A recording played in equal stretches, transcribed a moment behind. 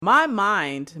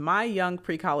My young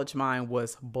pre-college mind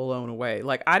was blown away.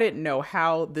 Like I didn't know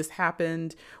how this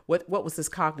happened. What was this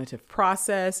cognitive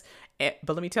process?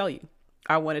 But let me tell you,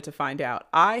 I wanted to find out.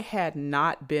 I had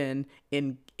not been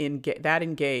that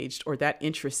engaged or that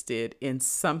interested in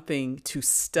something to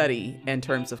study in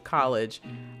terms of college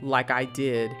like I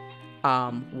did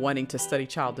wanting to study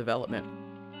child development.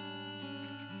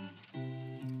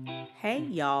 Hey,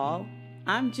 y'all.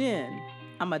 I'm Jen.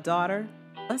 I'm a daughter,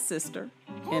 a sister,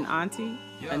 an auntie,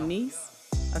 a niece,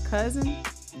 a cousin,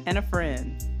 and a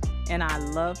friend. And I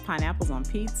love pineapples on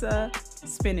pizza,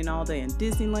 spending all day in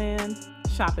Disneyland,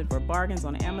 shopping for bargains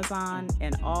on Amazon,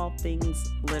 and all things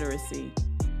literacy.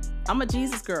 I'm a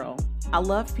Jesus girl. I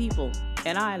love people,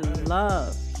 and I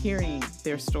love hearing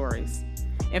their stories.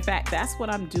 In fact, that's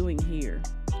what I'm doing here,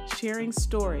 sharing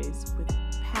stories with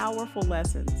powerful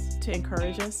lessons to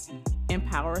encourage us,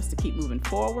 empower us to keep moving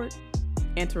forward,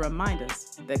 and to remind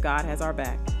us that God has our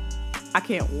back. I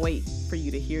can't wait for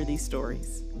you to hear these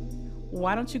stories.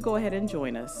 Why don't you go ahead and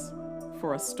join us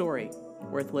for a story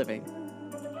worth living?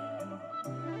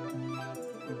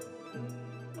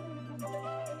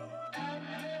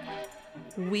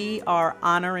 We are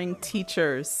honoring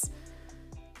teachers.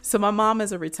 So my mom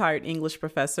is a retired English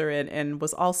professor and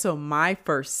was also my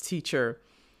first teacher.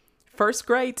 First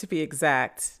grade to be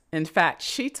exact. In fact,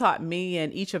 she taught me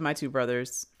and each of my two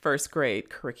brothers first grade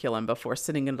curriculum before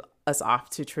sending us off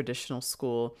to traditional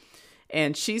school.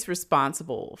 And she's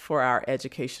responsible for our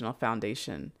educational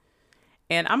foundation.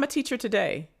 And I'm a teacher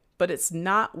today, but it's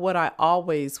not what I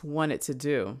always wanted to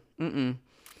do.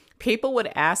 People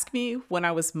would ask me when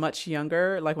I was much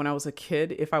younger, like when I was a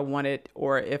kid, if I wanted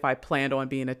or if I planned on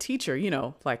being a teacher,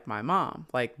 like my mom,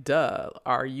 like, duh,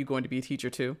 are you going to be a teacher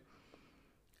too?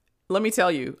 Let me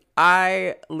tell you,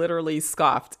 I literally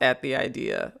scoffed at the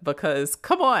idea because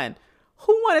come on,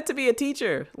 who wanted to be a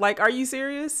teacher? Like, are you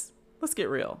serious? Let's get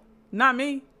real. Not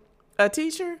me. A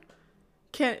teacher?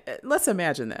 Let's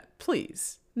imagine that,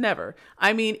 please. Never.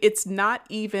 I mean,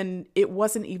 it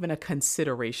wasn't even a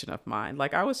consideration of mine.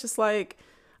 Like, I was just like,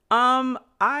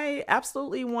 I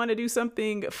absolutely want to do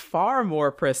something far more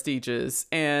prestigious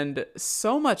and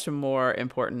so much more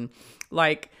important.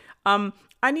 Like,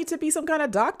 I need to be some kind of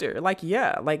doctor. Like,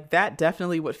 yeah, like that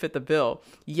definitely would fit the bill.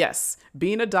 Yes,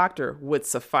 being a doctor would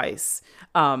suffice.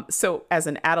 So as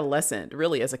an adolescent,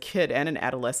 really as a kid and an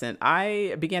adolescent,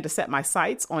 I began to set my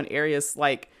sights on areas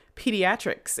like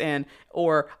pediatrics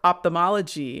or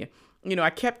ophthalmology. I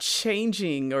kept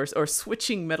changing or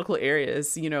switching medical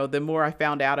areas. The more I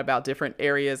found out about different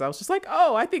areas, I was just like,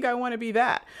 oh, I think I want to be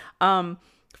that.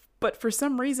 But for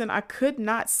some reason, I could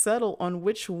not settle on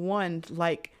which one,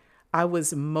 like, I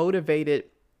was motivated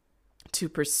to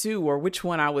pursue or which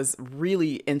one I was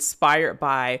really inspired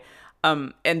by.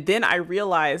 And then I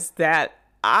realized that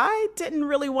I didn't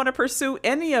really want to pursue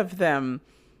any of them.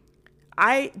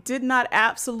 I did not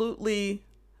absolutely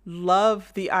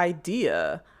love the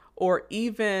idea or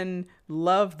even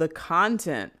love the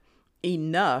content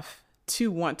enough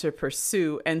to want to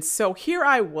pursue. And so here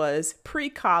I was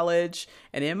pre-college,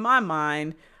 and in my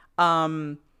mind,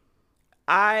 I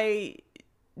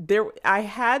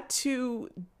had to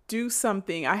do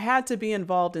something. I had to be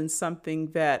involved in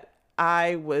something that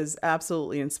I was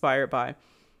absolutely inspired by.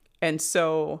 And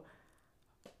so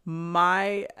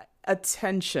my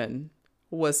attention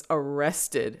was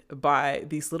arrested by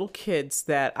these little kids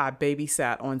that I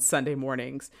babysat on Sunday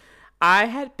mornings. I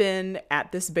had been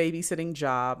at this babysitting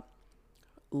job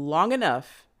long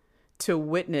enough to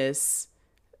witness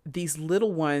these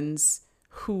little ones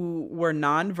who were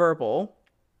nonverbal.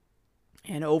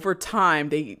 And over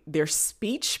time, their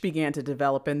speech began to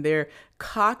develop and their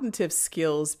cognitive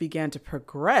skills began to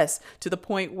progress to the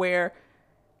point where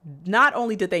not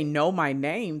only did they know my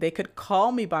name, they could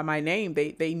call me by my name.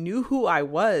 They knew who I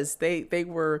was. They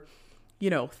were,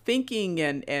 thinking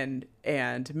and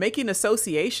making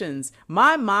associations.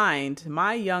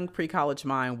 My young pre-college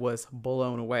mind was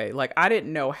blown away. Like I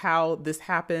didn't know how this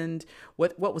happened.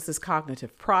 What was this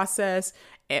cognitive process?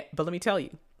 But let me tell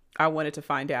you, I wanted to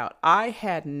find out. I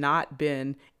had not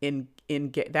been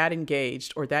that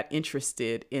engaged or that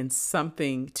interested in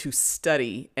something to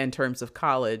study in terms of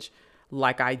college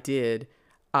like I did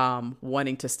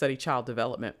wanting to study child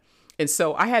development. And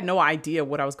so I had no idea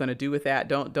what I was going to do with that.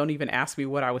 Don't even ask me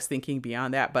what I was thinking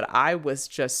beyond that. But I was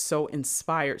just so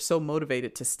inspired, so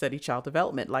motivated to study child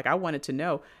development. Like I wanted to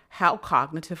know how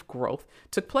cognitive growth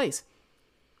took place.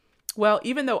 Well,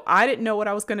 even though I didn't know what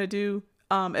I was going to do,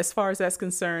 as far as that's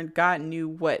concerned, God knew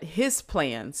what his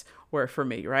plans were for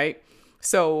me, right?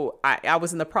 So I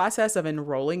was in the process of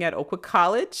enrolling at Oakwood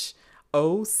College,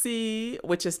 OC,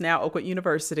 which is now Oakwood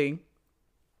University.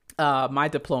 My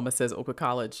diploma says Oka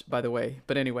College, by the way.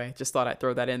 But anyway, just thought I'd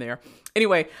throw that in there.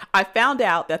 Anyway, I found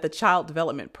out that the child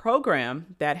development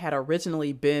program that had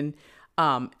originally been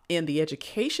in the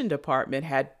education department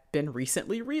had been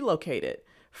recently relocated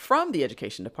from the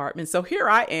education department. So here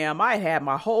I am. I had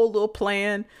my whole little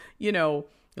plan,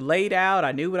 laid out.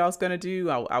 I knew what I was going to do.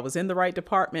 I was in the right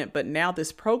department. But now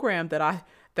this program that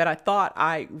I thought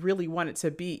I really wanted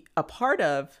to be a part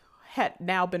of had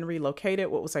now been relocated.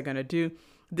 What was I going to do?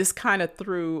 This kind of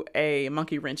threw a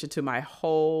monkey wrench into my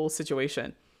whole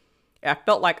situation. I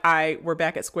felt like we're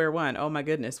back at square one. Oh my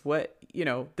goodness,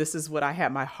 this is what I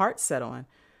had my heart set on.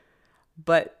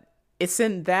 But it's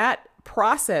in that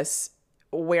process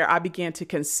where I began to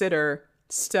consider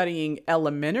studying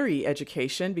elementary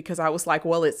education, because I was like,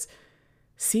 well, it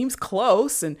seems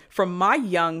close. And from my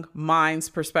young mind's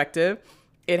perspective,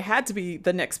 it had to be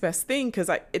the next best thing, because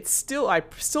I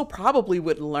still probably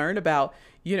would learn about,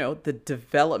 the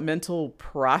developmental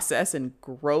process and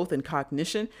growth and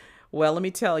cognition. Well, let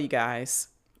me tell you guys,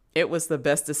 it was the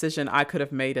best decision I could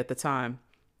have made at the time.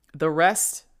 The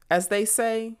rest, as they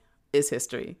say, is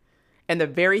history. And the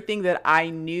very thing that I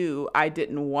knew I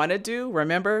didn't want to do,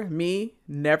 remember me,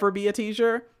 never be a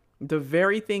teacher, the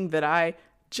very thing that I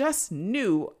just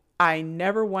knew I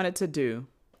never wanted to do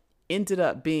ended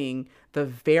up being the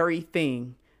very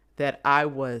thing that I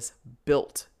was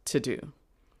built to do.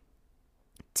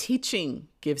 Teaching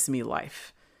gives me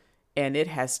life, and it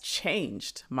has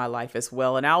changed my life as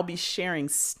well. And I'll be sharing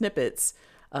snippets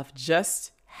of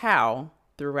just how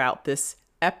throughout this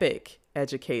epic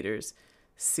Educators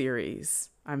series.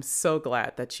 I'm so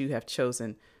glad that you have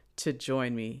chosen to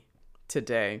join me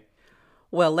today.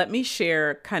 Well, let me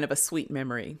share kind of a sweet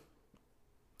memory.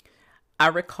 I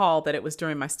recall that it was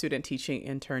during my student teaching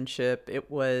internship. It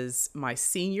was my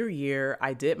senior year.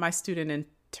 I did my student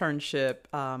internship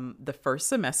the first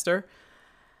semester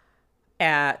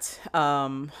at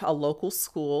a local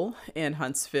school in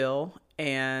Huntsville.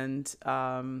 And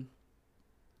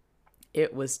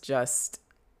it was just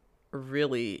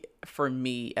really, for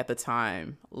me at the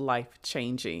time,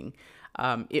 life-changing.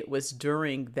 It was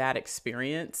during that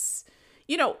experience,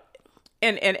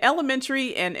 and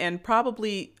elementary and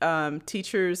probably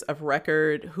teachers of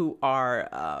record who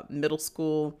are middle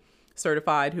school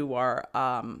certified, who are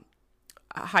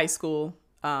high school,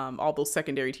 all those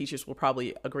secondary teachers will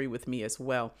probably agree with me as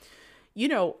well.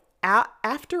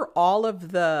 After all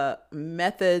of the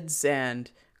methods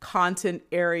and content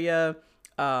area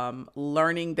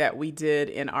learning that we did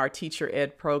in our teacher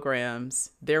ed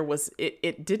programs,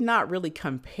 it did not really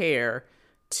compare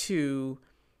to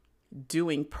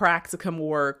doing practicum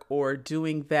work or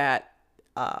doing that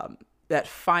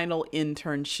final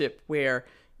internship where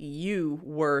you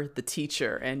were the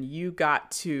teacher and you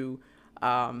got to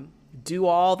do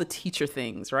all the teacher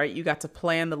things, right? You got to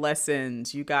plan the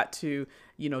lessons. You got to,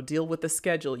 deal with the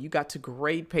schedule. You got to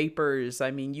grade papers. I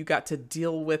mean, you got to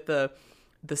deal with the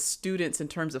students in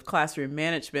terms of classroom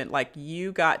management. Like,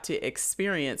 you got to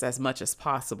experience as much as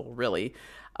possible, really,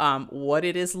 what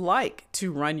it is like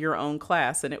to run your own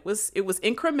class. And it was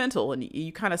incremental, and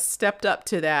you kind of stepped up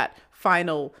to that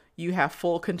final, you have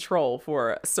full control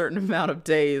for a certain amount of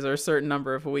days or a certain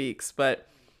number of weeks. But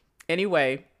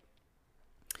anyway,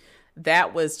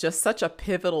 that was just such a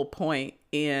pivotal point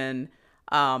in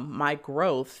my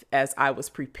growth as I was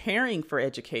preparing for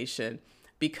education,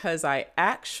 because I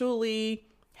actually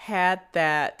had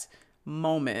that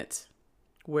moment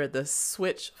where the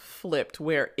switch flipped,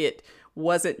 where it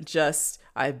wasn't just,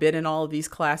 I've been in all of these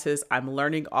classes, I'm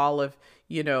learning all of,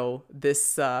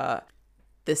 this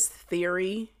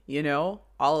theory,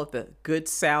 all of the good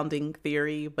sounding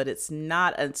theory, but it's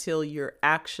not until you're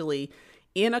actually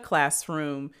in a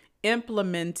classroom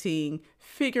implementing,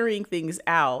 figuring things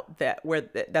out that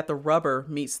the rubber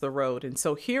meets the road. And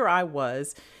so here I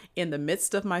was in the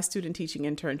midst of my student teaching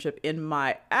internship in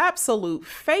my absolute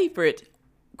favorite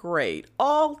grade,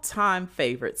 all-time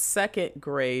favorite, second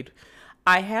grade.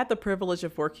 I had the privilege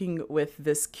of working with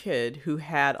this kid who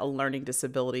had a learning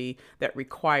disability that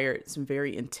required some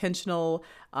very intentional,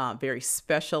 very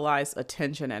specialized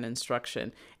attention and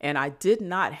instruction. And I did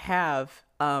not have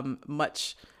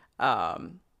much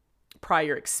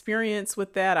prior experience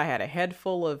with that. I had a head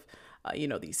full of,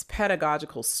 these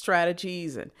pedagogical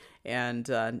strategies and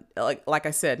like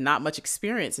I said, not much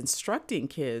experience instructing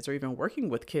kids or even working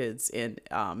with kids in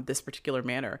this particular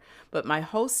manner. But my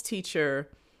host teacher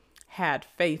had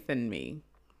faith in me,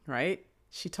 right?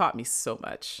 She taught me so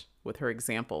much with her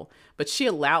example, but she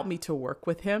allowed me to work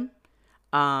with him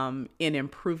in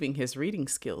improving his reading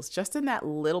skills just in that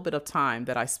little bit of time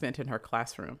that I spent in her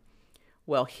classroom.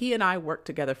 Well, he and I worked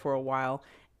together for a while,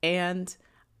 and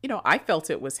I felt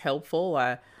it was helpful.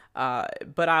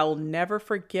 But I'll never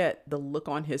forget the look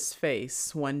on his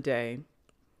face one day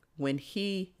when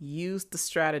he used the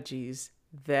strategies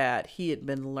that he had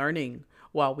been learning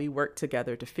while we worked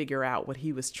together to figure out what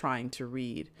he was trying to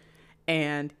read.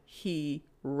 And he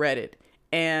read it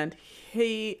and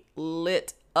he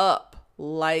lit up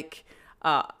like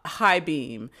high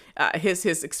beam. His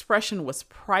expression was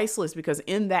priceless because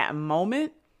in that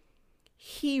moment,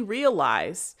 he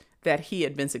realized that he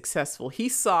had been successful. He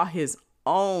saw his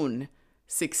own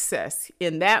success.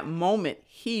 In that moment,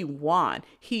 he won.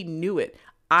 He knew it.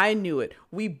 I knew it.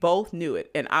 We both knew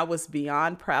it. And I was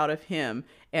beyond proud of him.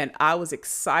 And I was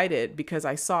excited because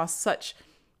I saw such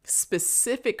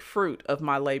specific fruit of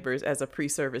my labors as a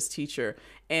pre-service teacher.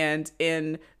 And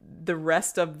in the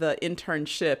rest of the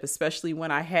internship, especially when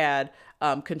I had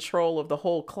control of the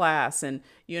whole class and,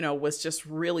 was just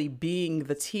really being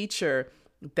the teacher,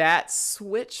 that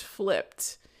switch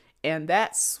flipped. And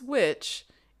that switch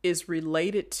is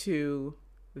related to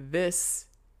this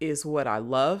is what I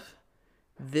love.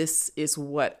 This is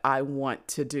what I want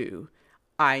to do.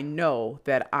 I know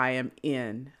that I am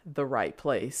in the right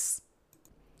place.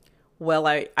 Well,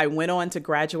 I went on to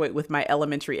graduate with my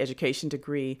elementary education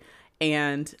degree,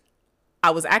 and I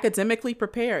was academically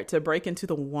prepared to break into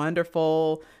the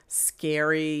wonderful,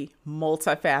 scary,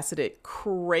 multifaceted,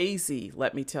 crazy,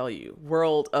 let me tell you,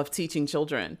 world of teaching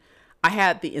children. I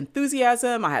had the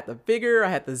enthusiasm, I had the vigor, I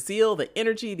had the zeal, the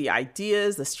energy, the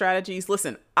ideas, the strategies.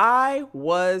 Listen, I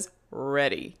was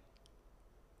ready.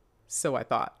 So I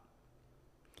thought.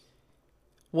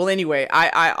 Well, anyway,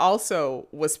 I also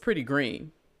was pretty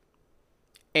green.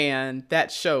 And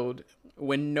that showed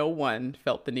when no one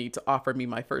felt the need to offer me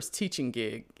my first teaching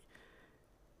gig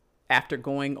after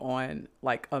going on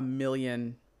like a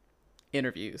million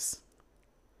interviews.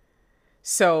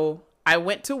 So I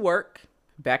went to work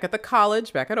back at the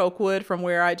college, back at Oakwood, from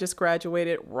where I just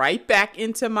graduated, right back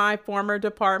into my former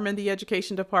department, the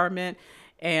education department.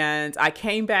 And I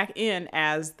came back in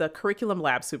as the curriculum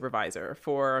lab supervisor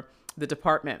for the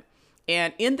department.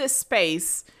 And in this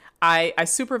space, I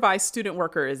supervised student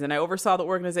workers and I oversaw the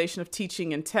organization of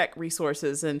teaching and tech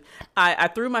resources. And I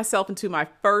threw myself into my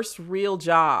first real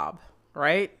job,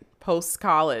 right?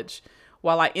 Post-college,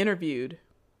 while I interviewed,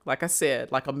 like I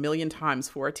said, like a million times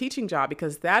for a teaching job,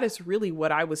 because that is really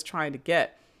what I was trying to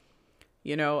get,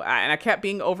 and I kept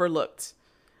being overlooked.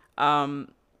 I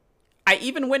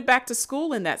even went back to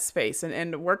school in that space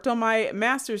and worked on my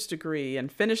master's degree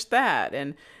and finished that.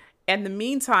 And in the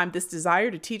meantime, this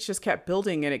desire to teach just kept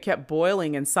building and it kept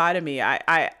boiling inside of me.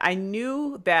 I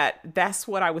knew that that's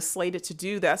what I was slated to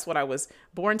do. That's what I was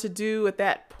born to do at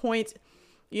that point,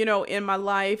 in my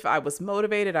life. I was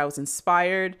motivated. I was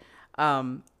inspired.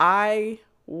 I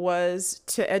was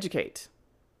to educate,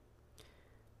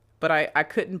 but I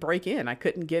couldn't break in. I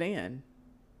couldn't get in.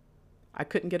 I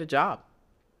couldn't get a job.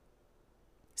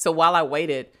 So while I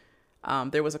waited,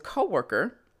 there was a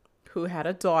coworker who had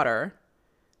a daughter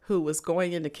who was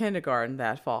going into kindergarten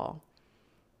that fall.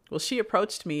 Well, she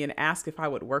approached me and asked if I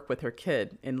would work with her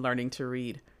kid in learning to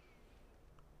read.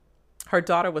 Her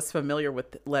daughter was familiar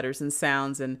with letters and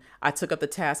sounds, and I took up the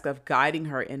task of guiding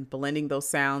her in blending those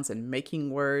sounds and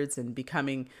making words and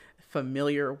becoming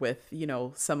familiar with,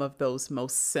 some of those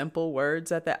most simple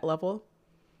words at that level.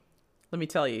 Let me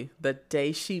tell you, the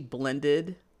day she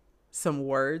blended some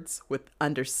words with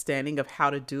understanding of how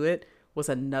to do it was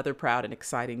another proud and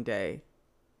exciting day.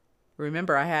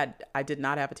 Remember, I did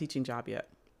not have a teaching job yet,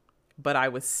 but I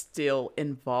was still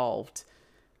involved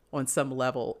on some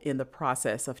level in the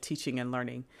process of teaching and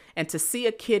learning. And to see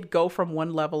a kid go from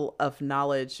one level of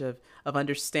knowledge, of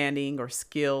understanding or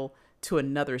skill to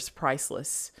another is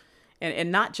priceless.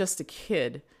 And not just a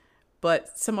kid,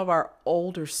 but some of our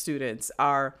older students,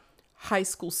 our high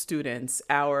school students,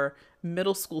 our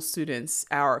middle school students,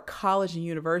 our college and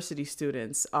university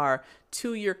students, our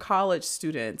 2-year college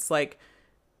students, like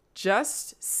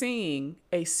just seeing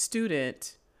a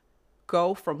student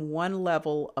go from one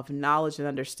level of knowledge and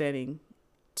understanding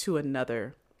to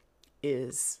another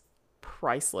is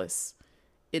priceless.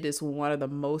 It is one of the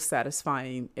most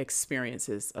satisfying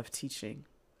experiences of teaching.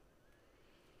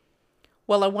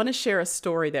 Well, I want to share a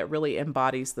story that really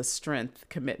embodies the strength,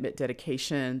 commitment,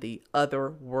 dedication, the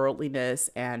otherworldliness,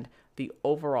 and the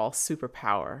overall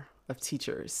superpower of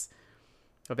teachers,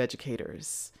 of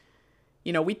educators.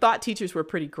 We thought teachers were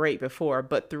pretty great before,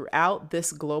 but throughout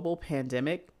this global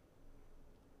pandemic,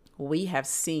 we have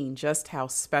seen just how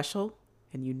special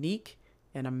and unique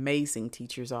and amazing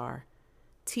teachers are.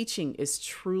 Teaching is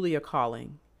truly a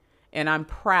calling, and I'm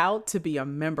proud to be a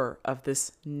member of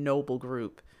this noble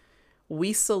group.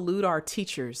 We salute our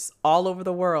teachers all over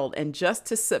the world. And just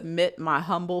to submit my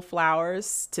humble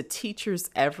flowers to teachers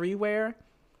everywhere,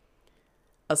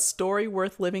 A Story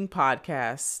Worth Living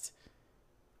podcast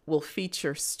will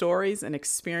feature stories and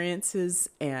experiences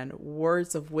and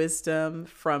words of wisdom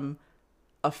from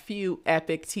a few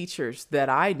epic teachers that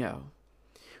I know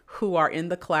who are in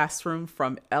the classroom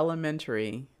from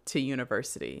elementary to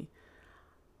university.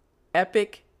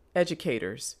 Epic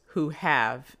educators who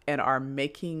have and are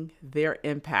making their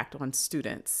impact on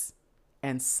students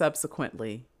and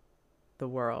subsequently the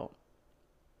world.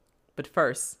 But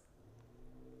first,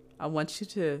 I want you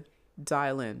to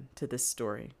dial in to this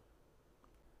story.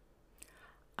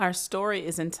 Our story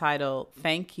is entitled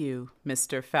Thank You,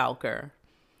 Mr. Falker,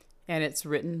 and it's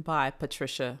written by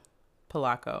Patricia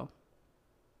Polacco.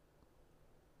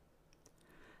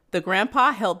 The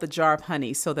grandpa held the jar of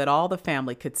honey so that all the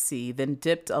family could see, then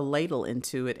dipped a ladle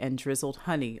into it and drizzled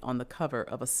honey on the cover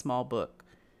of a small book.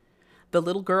 The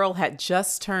little girl had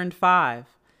just turned 5.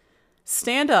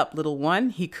 Stand up, little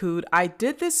one, he cooed. I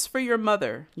did this for your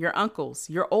mother, your uncles,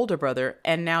 your older brother,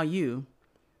 and now you.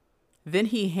 Then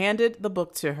he handed the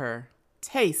book to her.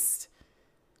 Taste.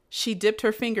 She dipped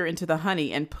her finger into the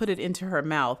honey and put it into her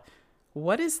mouth.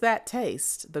 What is that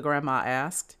taste? The grandma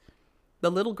asked. The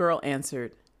little girl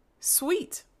answered,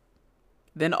 Sweet.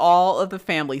 Then all of the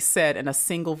family said in a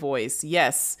single voice,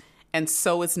 Yes, and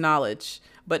so is knowledge.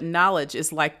 But knowledge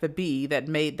is like the bee that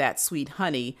made that sweet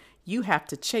honey. You have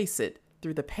to chase it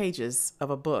through the pages of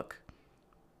a book.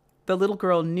 The little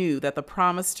girl knew that the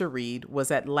promise to read was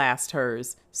at last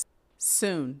hers.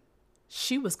 Soon,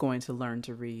 she was going to learn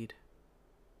to read.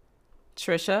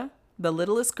 Trisha, the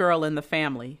littlest girl in the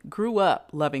family, grew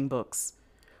up loving books.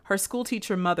 Her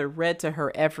schoolteacher mother read to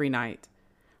her every night.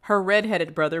 Her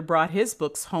red-headed brother brought his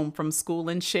books home from school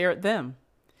and shared them.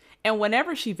 And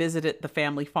whenever she visited the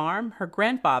family farm, her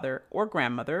grandfather or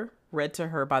grandmother read to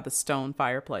her by the stone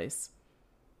fireplace.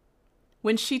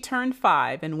 When she turned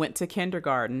 5 and went to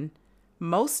kindergarten,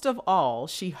 most of all,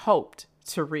 she hoped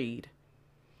to read.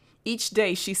 Each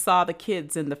day she saw the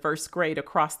kids in the first grade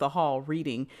across the hall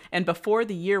reading, and before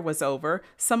the year was over,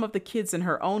 some of the kids in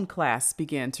her own class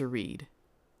began to read.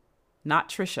 Not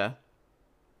Trisha.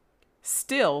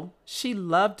 Still, she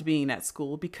loved being at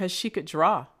school because she could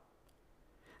draw.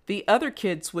 The other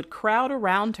kids would crowd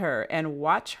around her and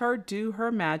watch her do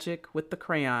her magic with the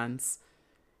crayons.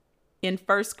 In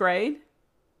first grade,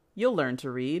 you'll learn to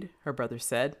read, her brother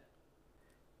said.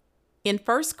 In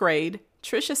first grade,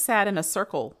 Trisha sat in a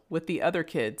circle with the other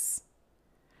kids.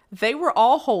 They were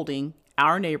all holding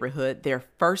Our Neighborhood, their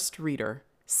first reader,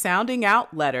 sounding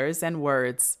out letters and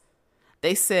words.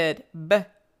 They said b,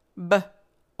 b,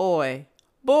 oi,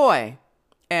 boy,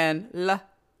 and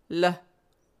l,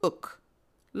 ook,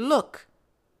 look.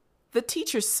 The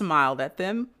teacher smiled at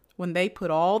them when they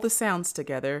put all the sounds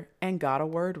together and got a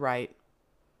word right.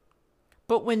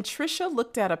 But when Trisha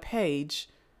looked at a page,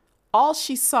 all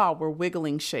she saw were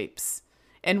wiggling shapes.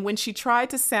 And when she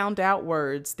tried to sound out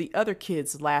words, the other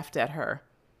kids laughed at her.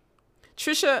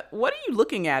 Trisha, what are you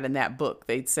looking at in that book?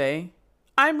 They'd say.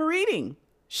 I'm reading,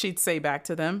 she'd say back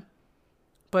to them.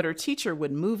 But her teacher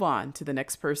would move on to the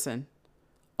next person.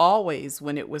 Always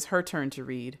when it was her turn to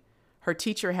read, her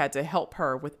teacher had to help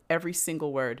her with every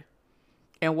single word.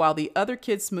 And while the other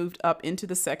kids moved up into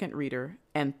the second reader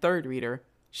and third reader,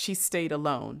 she stayed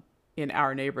alone in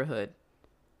Our Neighborhood.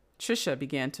 Trisha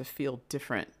began to feel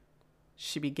different.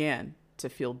 She began to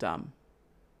feel dumb.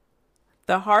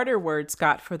 The harder words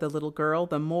got for the little girl,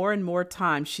 the more and more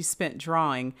time she spent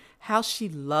drawing. How she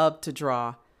loved to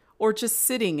draw, or just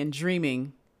sitting and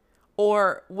dreaming,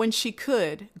 or when she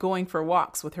could, going for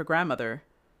walks with her grandmother.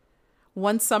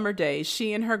 One summer day,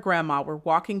 she and her grandma were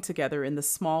walking together in the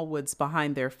small woods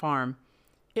behind their farm.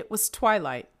 It was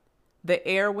twilight. The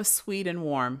air was sweet and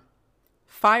warm.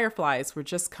 Fireflies were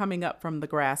just coming up from the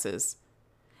grasses.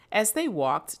 As they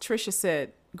walked, Trisha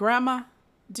said, Grandma,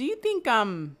 do you think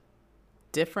I'm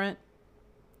different?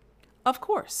 Of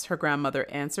course, her grandmother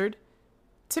answered.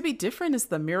 To be different is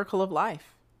the miracle of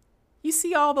life. You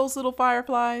see all those little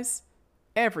fireflies?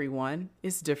 Everyone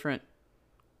is different.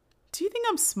 Do you think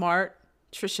I'm smart?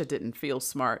 Trisha didn't feel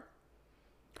smart.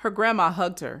 Her grandma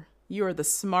hugged her. You are the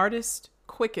smartest,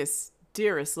 quickest,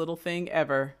 dearest little thing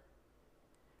ever.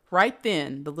 Right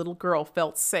then, the little girl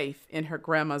felt safe in her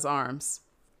grandma's arms.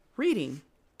 Reading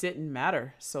didn't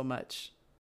matter so much.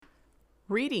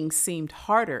 Reading seemed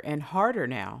harder and harder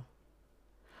now.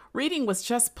 Reading was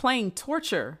just plain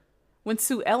torture. When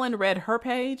Sue Ellen read her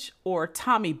page or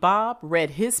Tommy Bob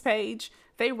read his page,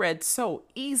 they read so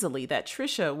easily that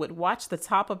Trisha would watch the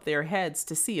top of their heads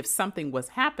to see if something was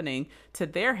happening to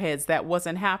their heads that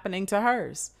wasn't happening to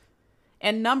hers.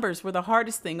 And numbers were the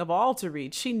hardest thing of all to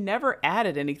read. She never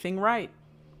added anything right.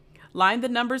 Line the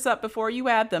numbers up before you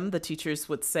add them, the teachers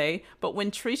would say, but when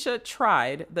Tricia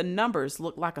tried, the numbers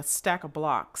looked like a stack of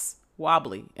blocks,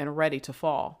 wobbly and ready to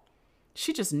fall.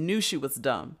 She just knew she was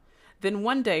dumb. Then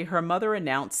one day her mother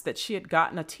announced that she had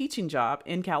gotten a teaching job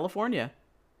in California,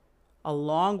 a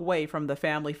long way from the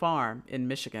family farm in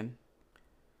Michigan.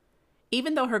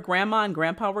 Even though her grandma and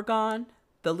grandpa were gone,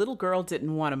 the little girl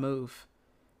didn't want to move.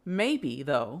 Maybe,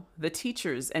 though, the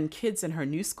teachers and kids in her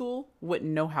new school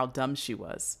wouldn't know how dumb she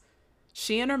was.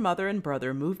 She and her mother and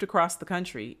brother moved across the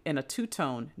country in a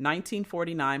two-tone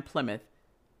 1949 Plymouth.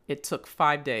 It took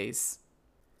 5 days.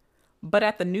 But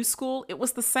at the new school, it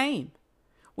was the same.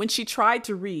 When she tried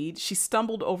to read, she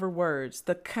stumbled over words.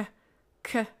 The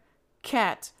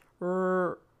cat,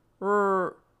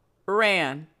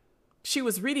 ran. She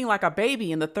was reading like a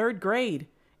baby in the 3rd grade.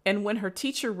 And when her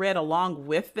teacher read along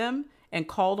with them and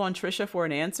called on Tricia for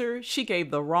an answer, she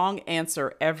gave the wrong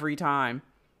answer every time.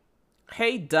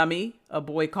 "Hey, dummy," a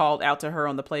boy called out to her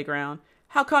on the playground.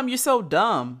 "How come you're so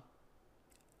dumb?"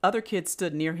 Other kids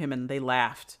stood near him and they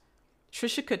laughed.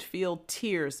 Tricia could feel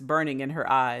tears burning in her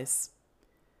eyes.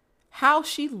 How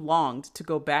she longed to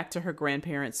go back to her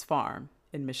grandparents' farm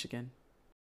in Michigan.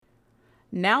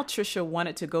 Now Tricia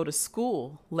wanted to go to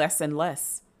school less and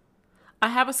less. "I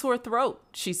have a sore throat,"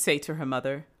 she'd say to her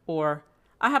mother, or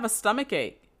 "I have a stomach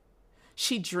ache."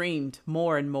 She dreamed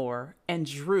more and more and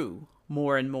drew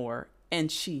more and more, and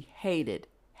she hated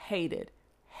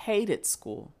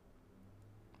school.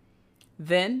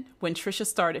 Then, when Tricia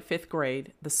started 5th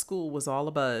grade, the school was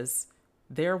all abuzz.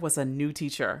 There was a new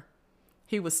teacher.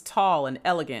 He was tall and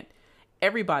elegant.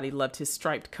 Everybody loved his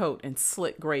striped coat and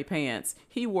slick gray pants.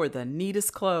 He wore the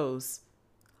neatest clothes.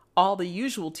 All the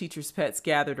usual teachers' pets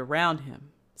gathered around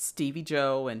him. Stevie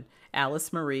Joe and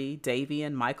Alice Marie, Davy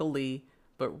and Michael Lee.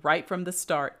 But right from the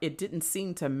start, it didn't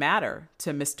seem to matter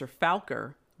to Mr.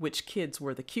 Falker which kids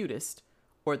were the cutest,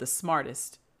 or the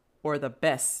smartest, or the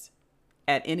best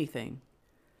at anything.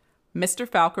 Mr.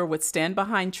 Falker would stand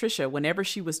behind Tricia whenever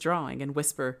she was drawing and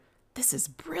whisper, "This is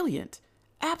brilliant,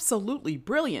 absolutely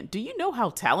brilliant. Do you know how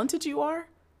talented you are?"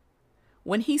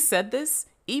 When he said this,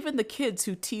 even the kids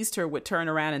who teased her would turn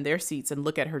around in their seats and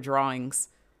look at her drawings.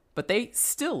 But they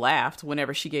still laughed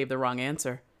whenever she gave the wrong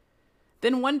answer.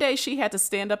 Then one day she had to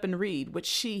stand up and read, which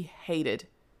she hated.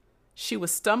 She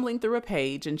was stumbling through a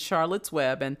page in Charlotte's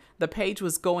Web, and the page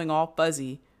was going all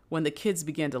fuzzy when the kids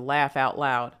began to laugh out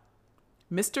loud.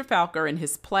 Mr. Falker, in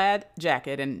his plaid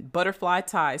jacket and butterfly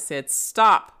tie, said,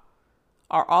 "Stop!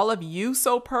 Are all of you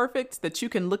so perfect that you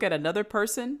can look at another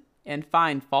person and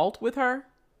find fault with her?"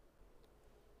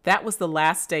 That was the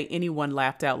last day anyone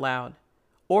laughed out loud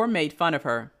or made fun of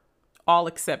her, all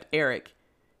except Eric.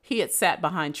 He had sat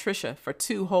behind Tricia for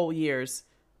 2 whole years,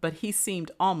 but he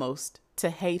seemed almost to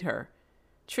hate her.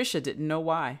 Tricia didn't know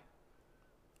why.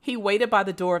 He waited by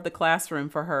the door of the classroom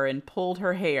for her and pulled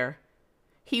her hair.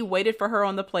 He waited for her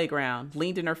on the playground,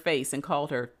 leaned in her face and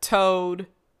called her Toad.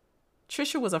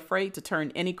 Tricia was afraid to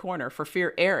turn any corner for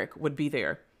fear Eric would be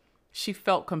there. She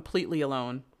felt completely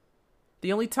alone.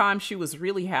 The only time she was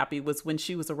really happy was when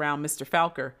she was around Mr.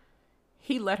 Falker.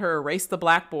 He let her erase the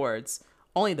blackboards.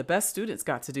 Only the best students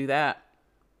got to do that.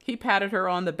 He patted her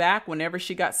on the back whenever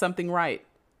she got something right,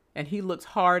 and he looked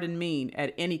hard and mean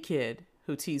at any kid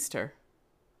who teased her.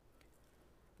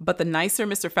 But the nicer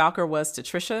Mr. Falker was to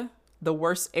Tricia, the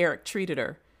worse Eric treated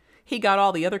her. He got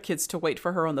all the other kids to wait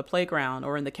for her on the playground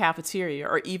or in the cafeteria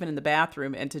or even in the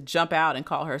bathroom and to jump out and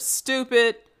call her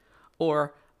stupid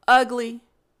or ugly.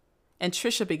 And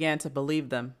Tricia began to believe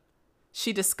them.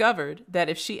 She discovered that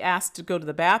if she asked to go to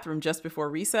the bathroom just before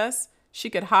recess, she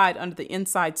could hide under the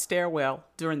inside stairwell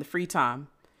during the free time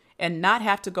and not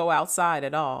have to go outside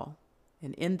at all.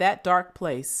 And in that dark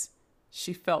place,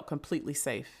 she felt completely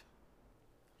safe.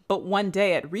 But one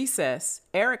day at recess,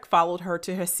 Eric followed her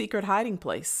to her secret hiding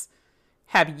place.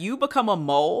 "Have you become a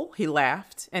mole?" he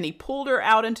laughed, and he pulled her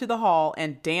out into the hall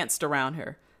and danced around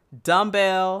her.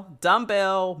 Dumbbell,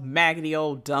 dumbbell, maggoty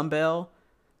old dumbbell.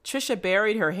 Tricia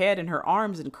buried her head in her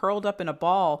arms and curled up in a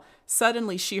ball.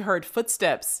 Suddenly she heard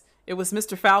footsteps. It was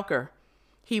Mr. Falker.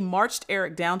 He marched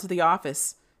Eric down to the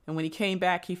office, and when he came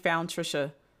back, he found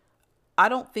Tricia. "I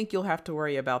don't think you'll have to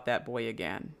worry about that boy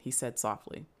again," he said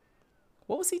softly.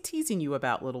 "What was he teasing you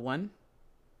about, little one?"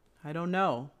 "I don't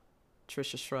know,"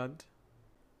 Tricia shrugged.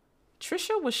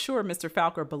 Tricia was sure Mr.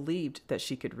 Falker believed that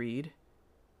she could read.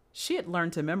 She had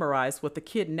learned to memorize what the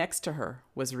kid next to her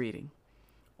was reading.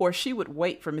 Or she would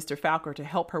wait for Mr. Falker to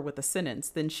help her with a sentence,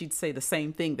 then she'd say the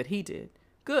same thing that he did.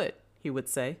 "Good," he would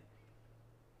say.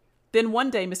 Then one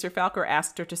day, Mr. Falker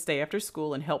asked her to stay after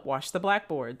school and help wash the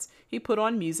blackboards. He put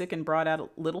on music and brought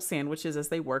out little sandwiches as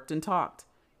they worked and talked.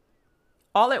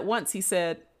 All at once, he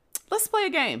said, "Let's play a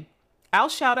game. I'll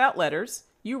shout out letters.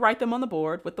 You write them on the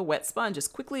board with the wet sponge as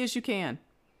quickly as you can."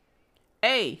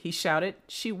 "A," he shouted.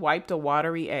 She wiped a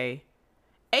watery A.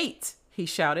 "8," he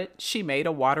shouted. She made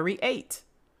a watery 8.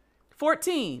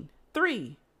 14,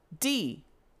 3, D,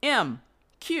 M,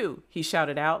 Q, he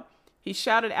shouted out. He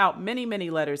shouted out many, many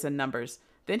letters and numbers.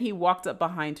 Then he walked up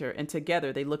behind her, and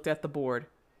together they looked at the board.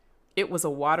 It was a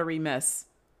watery mess.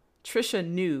 Trisha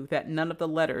knew that none of the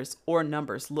letters or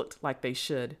numbers looked like they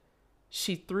should.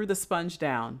 She threw the sponge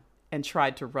down and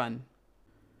tried to run.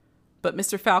 But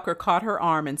Mr. Falker caught her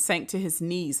arm and sank to his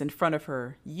knees in front of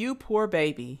her. "You poor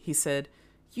baby," he said.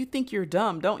 "You think you're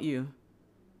dumb, don't you?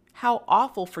 How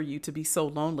awful for you to be so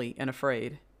lonely and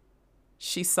afraid."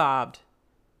 She sobbed.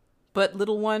 "But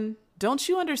little one, don't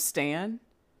you understand?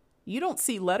 You don't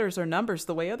see letters or numbers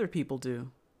the way other people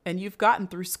do. And you've gotten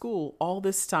through school all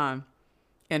this time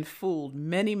and fooled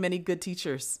many, many good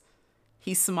teachers."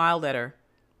 He smiled at her.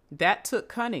 "That took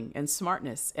cunning and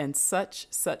smartness and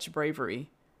such bravery."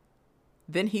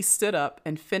 Then he stood up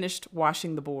and finished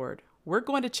washing the board. "We're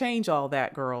going to change all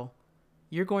that, girl.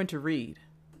 You're going to read.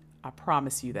 I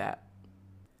promise you that."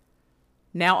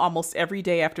 Now, almost every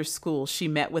day after school, she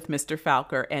met with Mr.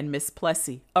 Falker and Miss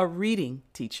Plessy, a reading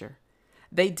teacher.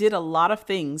 They did a lot of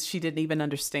things she didn't even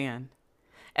understand.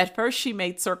 At first, she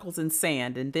made circles in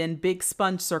sand and then big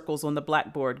sponge circles on the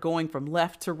blackboard, going from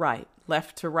left to right,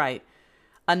 left to right.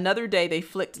 Another day, they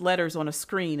flicked letters on a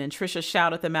screen and Trisha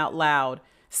shouted them out loud.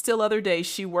 Still other days,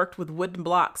 she worked with wooden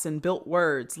blocks and built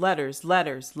words, letters,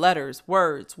 letters, letters,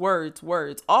 words, words,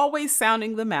 words, always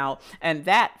sounding them out, and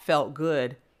that felt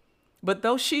good. But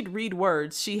though she'd read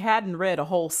words, she hadn't read a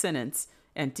whole sentence,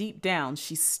 and deep down,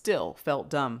 she still felt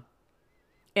dumb.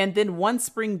 And then one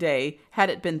spring day, had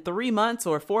it been 3 months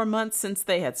or 4 months since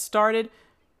they had started,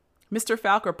 Mr.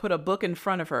 Falker put a book in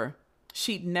front of her.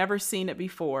 She'd never seen it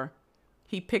before.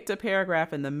 He picked a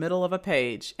paragraph in the middle of a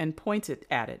page and pointed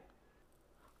at it.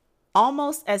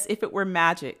 Almost as if it were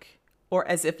magic, or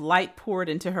as if light poured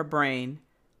into her brain,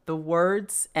 the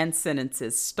words and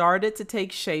sentences started to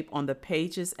take shape on the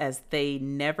pages as they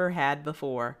never had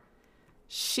before.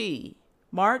 She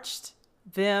marched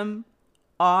them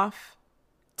off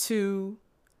to...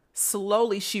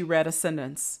 Slowly she read a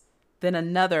sentence, then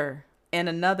another,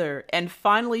 and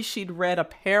finally she'd read a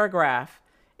paragraph,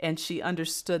 and she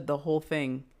understood the whole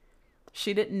thing.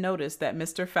 She didn't notice that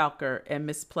Mr. Falker and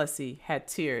Miss Plessy had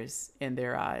tears in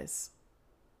their eyes.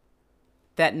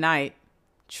 That night,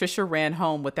 Trisha ran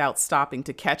home without stopping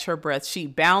to catch her breath. She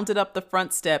bounded up the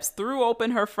front steps, threw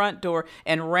open her front door,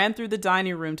 and ran through the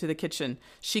dining room to the kitchen.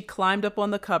 She climbed up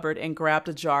on the cupboard and grabbed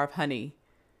a jar of honey.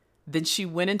 Then she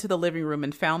went into the living room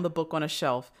and found the book on a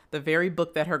shelf, the very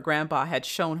book that her grandpa had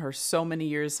shown her so many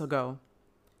years ago.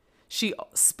 She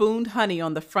spooned honey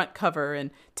on the front cover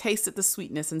and tasted the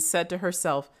sweetness and said to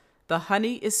herself, "The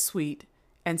honey is sweet,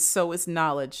 and so is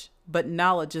knowledge, but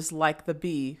knowledge is like the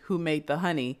bee who made the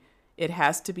honey. It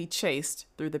has to be chased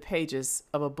through the pages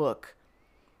of a book."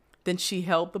 Then she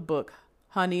held the book,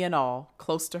 honey and all,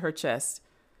 close to her chest.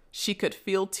 She could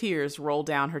feel tears roll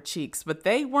down her cheeks, but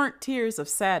they weren't tears of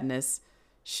sadness.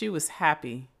 She was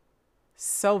happy,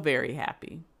 so very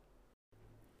happy.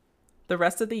 The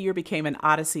rest of the year became an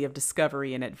odyssey of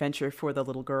discovery and adventure for the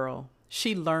little girl.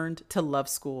 She learned to love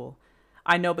school.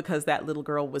 I know because that little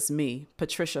girl was me,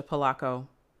 Patricia Polacco.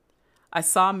 I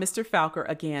saw Mr. Falker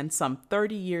again some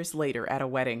 30 years later at a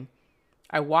wedding.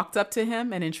 I walked up to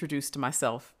him and introduced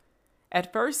myself.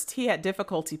 At first, he had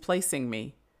difficulty placing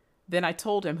me. Then I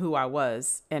told him who I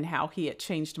was and how he had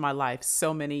changed my life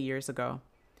so many years ago.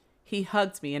 He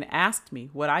hugged me and asked me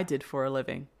what I did for a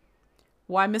living.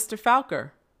 "Why, Mr.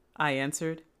 Falker," I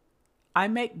answered, "I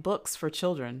make books for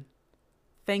children."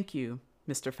 "Thank you,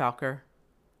 Mr. Falker.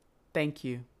 Thank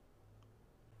you."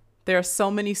 There are so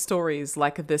many stories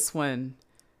like this one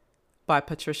by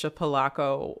Patricia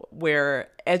Polacco,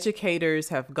 where educators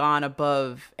have gone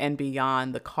above and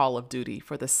beyond the call of duty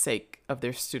for the sake of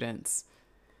their students,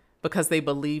 because they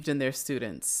believed in their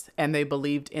students and they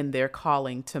believed in their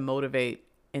calling to motivate,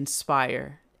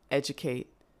 inspire,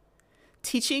 educate.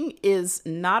 Teaching is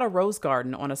not a rose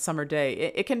garden on a summer day.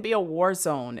 It can be a war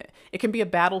zone. It can be a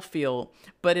battlefield,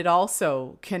 but it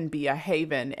also can be a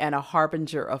haven and a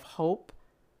harbinger of hope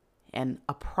and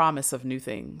a promise of new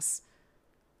things.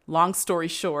 Long story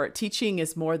short, teaching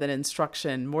is more than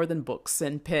instruction, more than books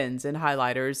and pens and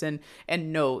highlighters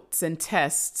and notes and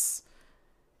tests.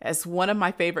 As one of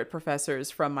my favorite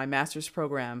professors from my master's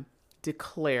program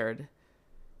declared,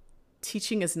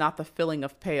 Teaching is not the filling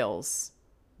of pails,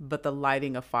 but the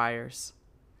lighting of fires.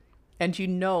 And you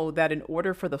know that in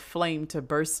order for the flame to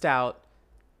burst out,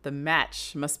 the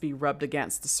match must be rubbed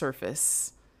against the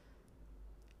surface.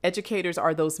 Educators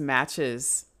are those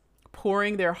matches,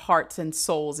 pouring their hearts and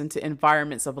souls into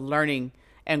environments of learning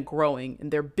and growing.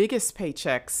 And their biggest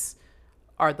paychecks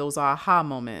are those aha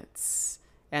moments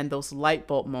and those light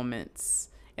bulb moments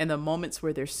and the moments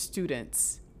where their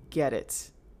students get it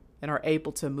and are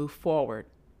able to move forward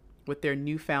with their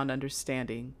newfound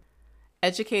understanding.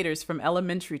 Educators from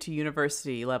elementary to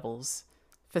university levels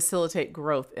facilitate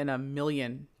growth in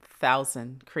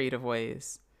 1,000,000 creative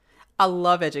ways. I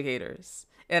love educators,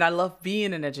 and I love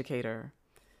being an educator.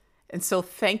 And so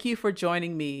thank you for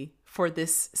joining me for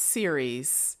this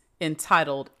series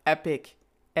entitled Epic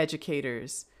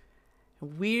Educators.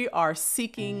 We are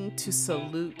seeking to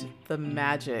salute the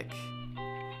magic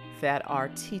that are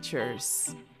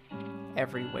teachers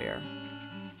everywhere.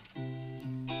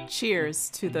 Cheers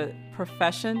to the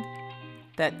profession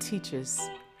that teaches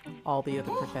all the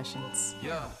other professions.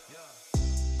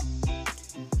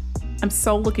 I'm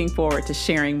so looking forward to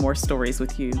sharing more stories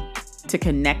with you, to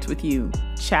connect with you,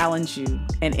 challenge you,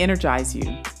 and energize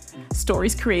you.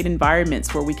 Stories create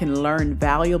environments where we can learn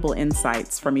valuable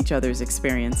insights from each other's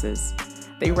experiences.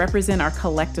 They represent our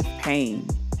collective pain,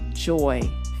 joy,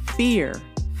 fear,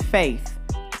 faith,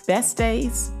 best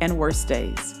days and worst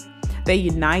days. They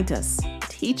unite us,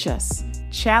 teach us,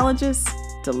 challenge us,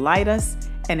 delight us,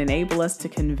 and enable us to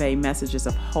convey messages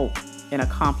of hope in a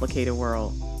complicated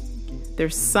world.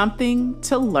 There's something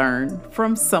to learn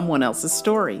from someone else's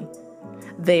story.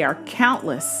 They are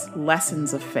countless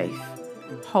lessons of faith,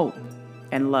 hope,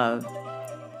 and love.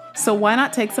 So why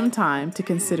not take some time to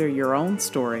consider your own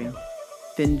story?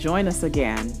 Then join us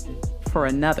again for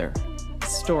another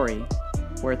story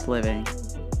worth living.